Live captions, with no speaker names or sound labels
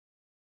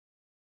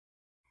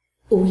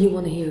All you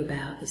want to hear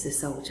about is the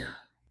soldier.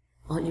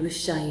 Aren't you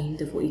ashamed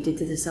of what you did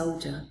to the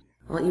soldier?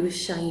 Aren't you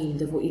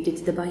ashamed of what you did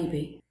to the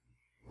baby?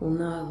 Well,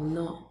 no, I'm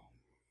not.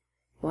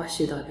 Why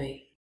should I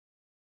be?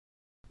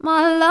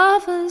 My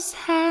lover's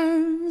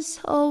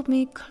hands hold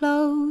me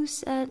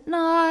close at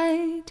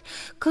night,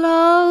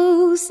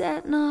 close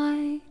at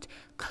night,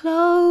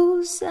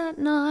 close at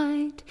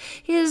night.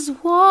 His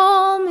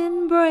warm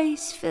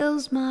embrace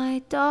fills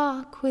my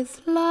dark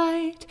with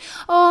light.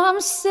 Oh, I'm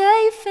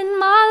safe in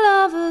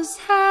my lover's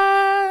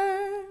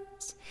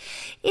hands.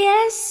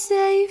 Yes,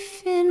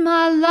 safe in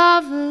my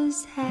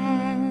lover's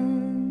hands.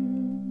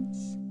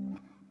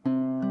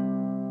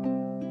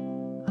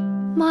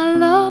 My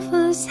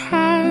lover's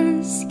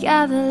hands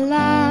gather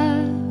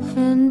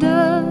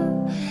lavender,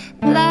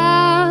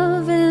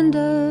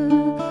 lavender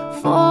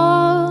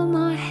for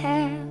my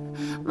hair.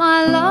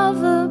 My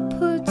lover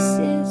puts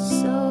it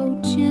so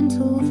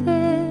gentle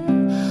there.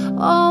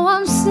 Oh,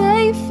 I'm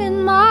safe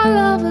in my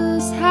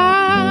lover's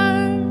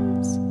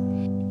hands.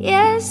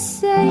 Yes,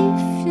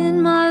 safe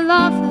in my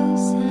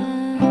lover's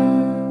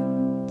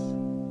hands.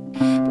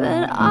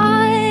 But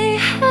I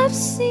have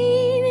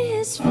seen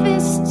his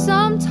fist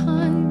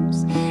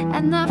sometimes,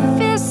 and that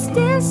fist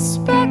is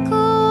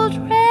speckled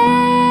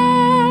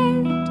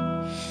red.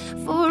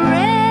 For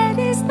red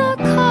is the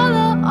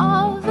color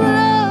of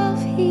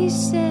love, he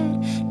said.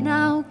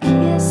 Now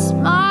kiss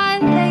my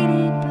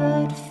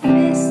ladybird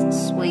fist,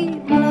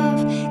 sweet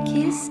love.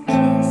 Kiss,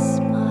 kiss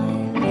my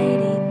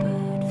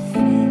ladybird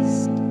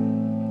fist.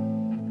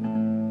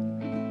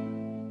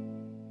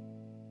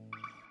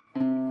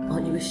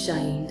 Aren't you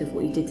ashamed of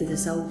what you did to the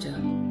soldier?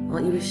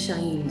 Aren't you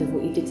ashamed of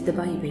what you did to the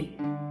baby?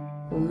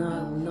 Well, no,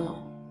 I'm not.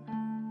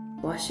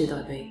 Why should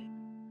I be?